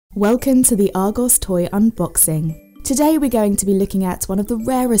Welcome to the Argos toy unboxing. Today we're going to be looking at one of the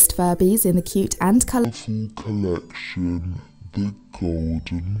rarest Furbies in the cute and colourful collection, the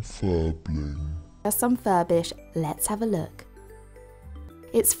Golden Furbling. Some Furbish. Let's have a look.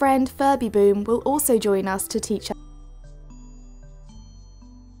 Its friend Furby Boom will also join us to teach us.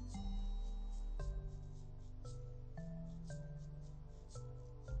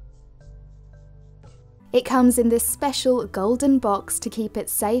 It comes in this special golden box to keep it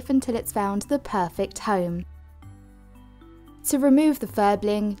safe until it's found the perfect home. To remove the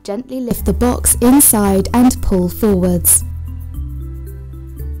Furbling, gently lift the box inside and pull forwards.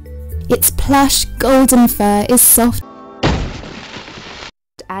 Its plush golden fur is soft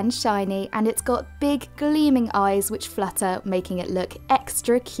and shiny, and it's got big gleaming eyes which flutter, making it look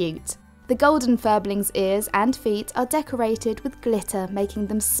extra cute. The golden Furbling's ears and feet are decorated with glitter, making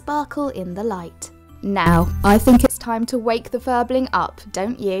them sparkle in the light. Now, I think it's time to wake the Furbling up,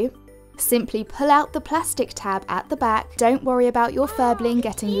 don't you? Simply pull out the plastic tab at the back. Don't worry about your Furbling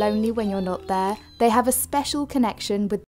getting lonely when you're not there. They have a special connection with